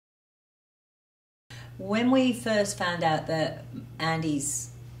When we first found out that Andy's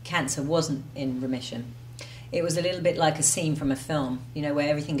cancer wasn't in remission, it was a little bit like a scene from a film, you know, where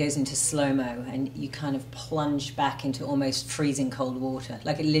everything goes into slow-mo and you kind of plunge back into almost freezing cold water,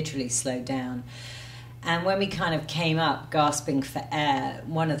 like it literally slowed down. And when we kind of came up gasping for air,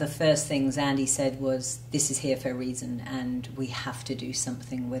 one of the first things Andy said was, this is here for a reason and we have to do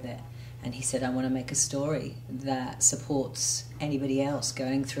something with it. And he said, I want to make a story that supports anybody else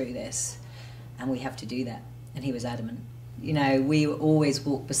going through this, and we have to do that. And he was adamant. You know, we always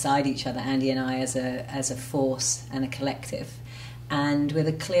walk beside each other, Andy and I, as a force and a collective, and with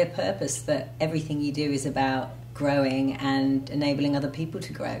a clear purpose that everything you do is about growing and enabling other people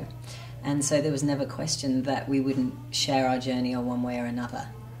to grow. And so there was never question that we wouldn't share our journey or one way or another.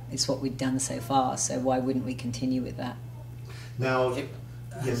 It's what we'd done so far, so why wouldn't we continue with that? Now, I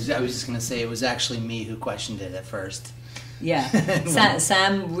was just going to say, it was actually me who questioned it at first. Yeah,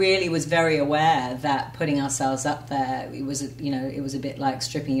 Sam really was very aware that putting ourselves up there, it was a bit like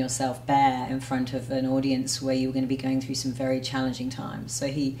stripping yourself bare in front of an audience where you were going to be going through some very challenging times. So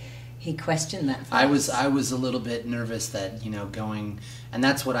he questioned that. I was a little bit nervous that, you know, going, and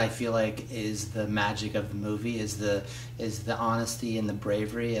that's what I feel like is the magic of the movie, is the honesty and the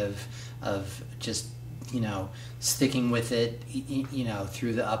bravery of just, you know, sticking with it, you know,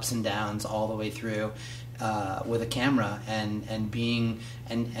 through the ups and downs all the way through. With a camera and being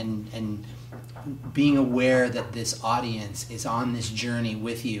aware that this audience is on this journey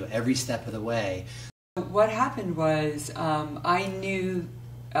with you every step of the way. What happened was I knew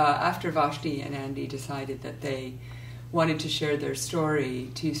after Vashti and Andy decided that they wanted to share their story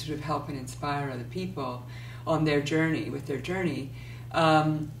to sort of help and inspire other people on their journey, with their journey,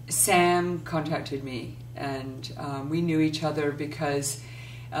 Sam contacted me, and we knew each other because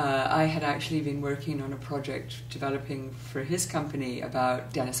I had actually been working on a project developing for his company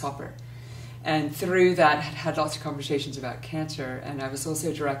about Dennis Hopper. And through that, had lots of conversations about cancer, and I was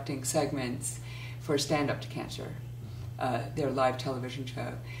also directing segments for Stand Up to Cancer, their live television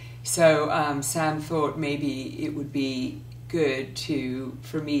show. So Sam thought maybe it would be good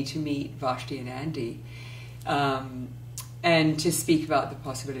for me to meet Vashti and Andy and to speak about the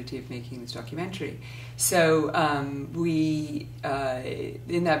possibility of making this documentary. So we,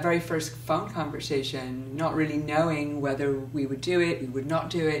 in that very first phone conversation, not really knowing whether we would do it, we would not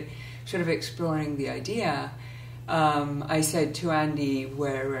do it, sort of exploring the idea, I said to Andy,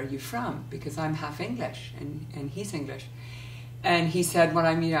 where are you from? Because I'm half English and he's English. And he said, well,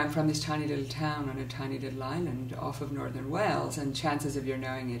 I'm from this tiny little town on a tiny little island off of northern Wales, and chances of your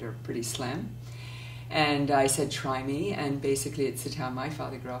knowing it are pretty slim. And I said, try me, and basically it's the town my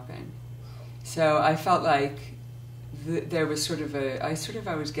father grew up in. So I felt like there was I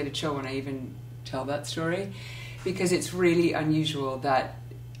always get a chill when I even tell that story, because it's really unusual that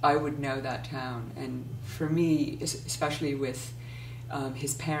I would know that town. And for me, especially with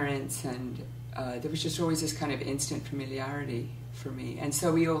his parents, and there was just always this kind of instant familiarity for me. And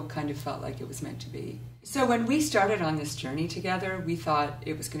so we all kind of felt like it was meant to be. So when we started on this journey together, we thought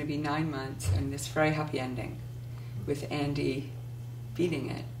it was going to be 9 months and this very happy ending with Andy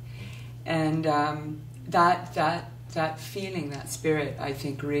beating it. And that feeling, that spirit, I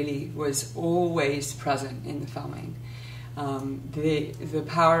think really was always present in the filming. The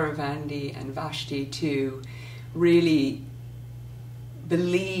power of Andy and Vashti to really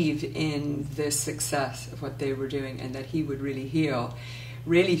believe in the success of what they were doing and that he would really heal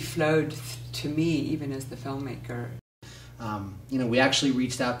really flowed to me even as the filmmaker. You know, we actually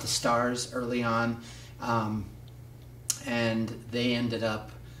reached out to Starz early on, and they ended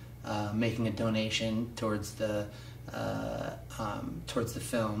up making a donation towards the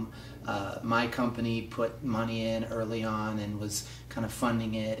film. My company put money in early on and was kind of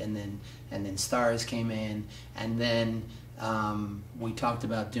funding it, and then Starz came in, and then we talked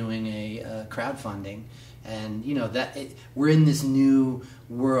about doing a crowdfunding. And you know we're in this new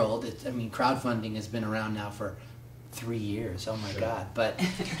world. Crowdfunding has been around now for 3 years. Oh my God! But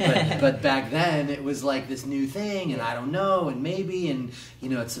back then it was like this new thing, and I don't know, and maybe, and you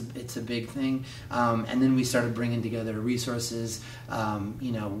know, it's a big thing. And then we started bringing together resources.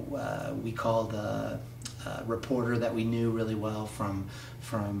 We called a reporter that we knew really well from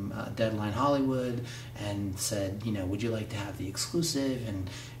Deadline Hollywood, and said, you know, would you like to have the exclusive?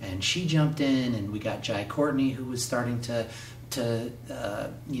 And she jumped in, and we got Jai Courtney, who was starting to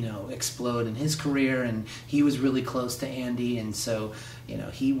explode in his career, and he was really close to Andy, and so, you know,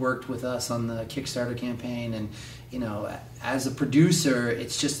 he worked with us on the Kickstarter campaign. And you know, as a producer,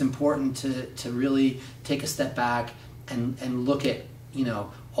 it's just important to really take a step back and look at, you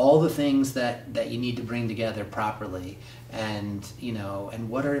know, all the things that you need to bring together properly, and and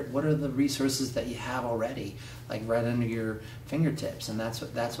what are the resources that you have already, like right under your fingertips. And that's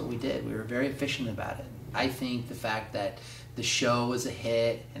what we did. We were very efficient about it. I think the fact that the show was a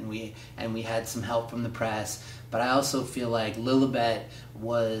hit and we had some help from the press, but I also feel like Lilibet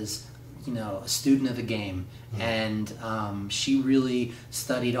was a student of the game, and she really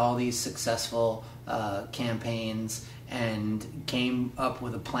studied all these successful campaigns and came up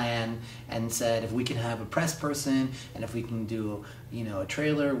with a plan and said, if we can have a press person, and if we can do a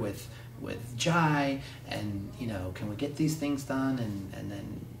trailer with Jai, and can we get these things done, and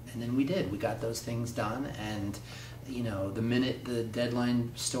then we did. We got those things done, and the minute the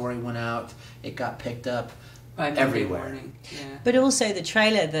deadline story went out, it got picked up everywhere. Yeah. But also the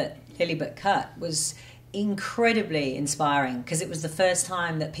trailer that Lilibet cut was incredibly inspiring, because it was the first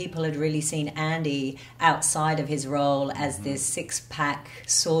time that people had really seen Andy outside of his role as this six-pack,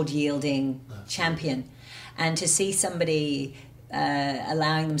 sword-yielding champion. And to see somebody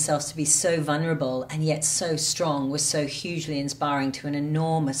allowing themselves to be so vulnerable and yet so strong was so hugely inspiring to an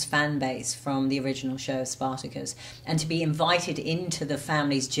enormous fan base from the original show of Spartacus. And to be invited into the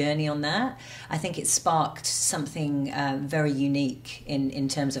family's journey on that, I think it sparked something very unique in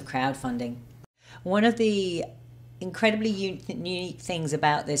terms of crowdfunding. One of the incredibly unique things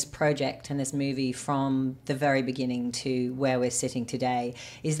about this project and this movie from the very beginning to where we're sitting today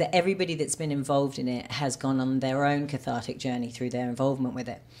is that everybody that's been involved in it has gone on their own cathartic journey through their involvement with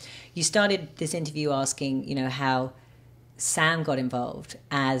it. You started this interview asking, how Sam got involved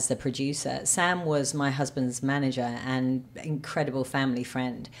as the producer. Sam was my husband's manager and incredible family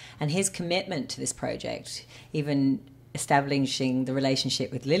friend, and his commitment to this project, even establishing the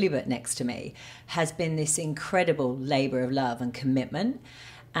relationship with Lilibet next to me, has been this incredible labour of love and commitment.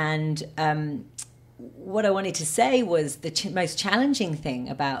 And what I wanted to say was the most challenging thing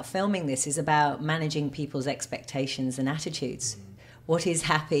about filming this is about managing people's expectations and attitudes. What is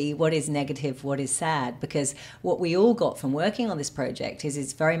happy, what is negative, what is sad? Because what we all got from working on this project is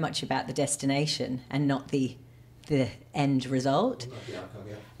it's very much about the destination and not the end result.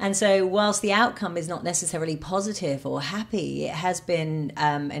 And so whilst the outcome is not necessarily positive or happy, it has been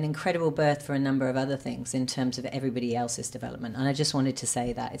an incredible birth for a number of other things in terms of everybody else's development. And I just wanted to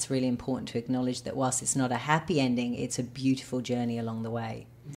say that it's really important to acknowledge that whilst it's not a happy ending, it's a beautiful journey along the way.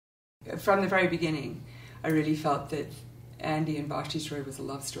 From the very beginning, I really felt that Andy and Vashti's story was a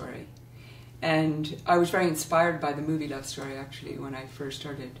love story. And I was very inspired by the movie Love Story, actually, when I first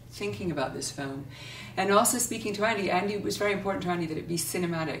started thinking about this film. And also speaking to Andy, it was very important to Andy that it be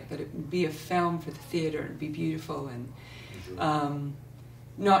cinematic, that it would be a film for the theatre and be beautiful and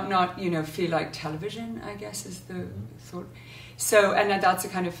not feel like television, I guess is the thought. So, and that's the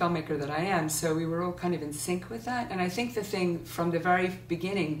kind of filmmaker that I am, so we were all kind of in sync with that. And I think the thing from the very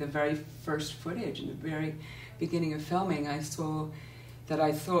beginning, the very first footage and the very beginning of filming, I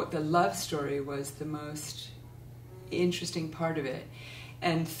thought the love story was the most interesting part of it.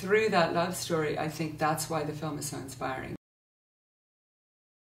 And through that love story, I think that's why the film is so inspiring.